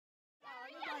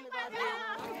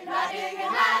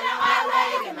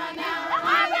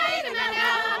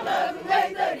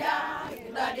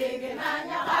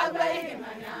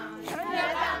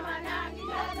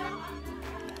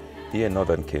Here in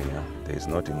northern Kenya, there is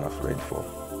not enough rainfall.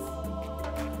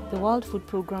 The World Food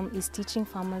Programme is teaching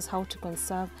farmers how to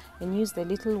conserve and use the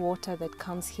little water that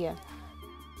comes here.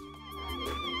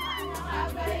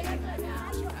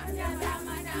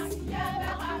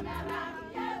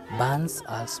 Bunds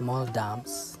are small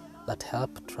dams that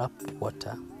help trap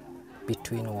water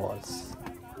between walls.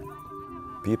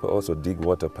 People also dig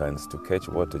water pans to catch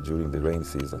water during the rain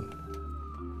season.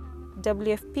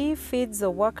 WFP feeds the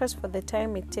workers for the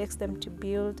time it takes them to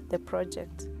build the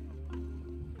project.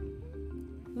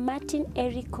 Martin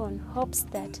Ericon hopes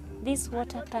that this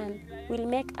water pan will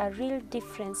make a real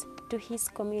difference to his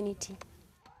community.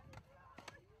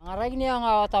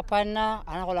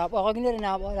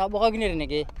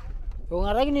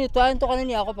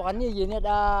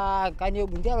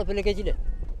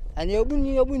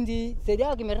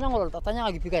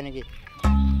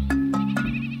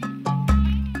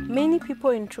 Many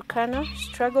people in Turkana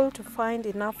struggle to find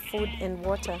enough food and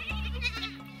water.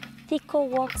 Tico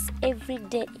walks every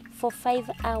day for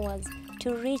 5 hours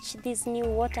to reach this new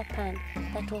water pan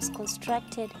that was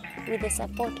constructed with the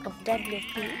support of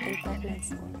WFP and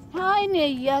partners.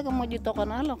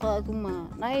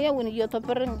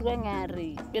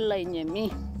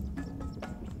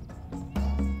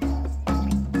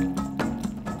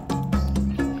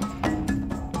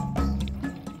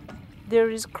 There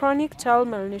is chronic child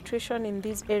malnutrition in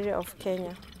this area of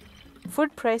Kenya.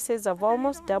 Food prices have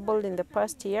almost doubled in the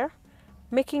past year,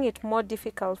 making it more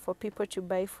difficult for people to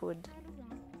buy food.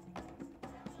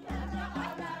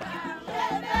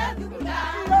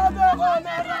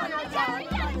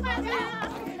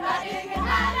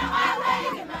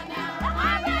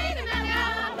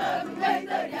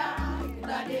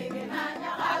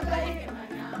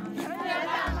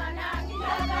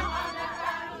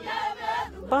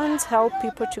 Bunds help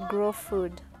people to grow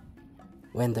food.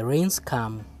 When the rains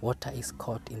come, water is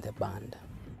caught in the bund.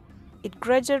 It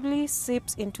gradually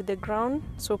seeps into the ground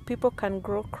so people can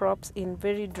grow crops in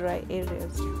very dry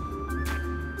areas.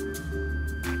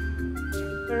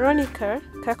 Veronica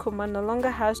Kakuma no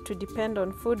longer has to depend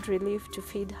on food relief to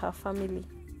feed her family.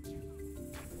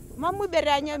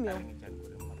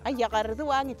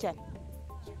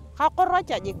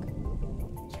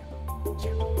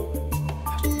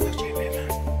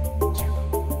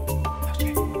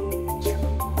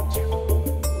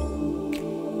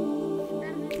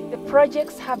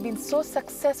 Projects have been so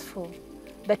successful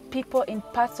that people in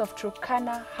parts of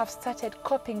Turkana have started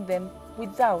copying them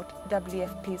without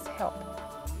WFP's help.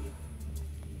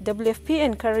 WFP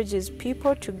encourages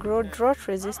people to grow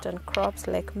drought-resistant crops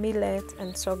like millet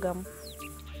and sorghum.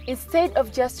 Instead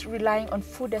of just relying on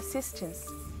food assistance,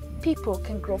 people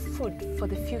can grow food for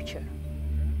the future.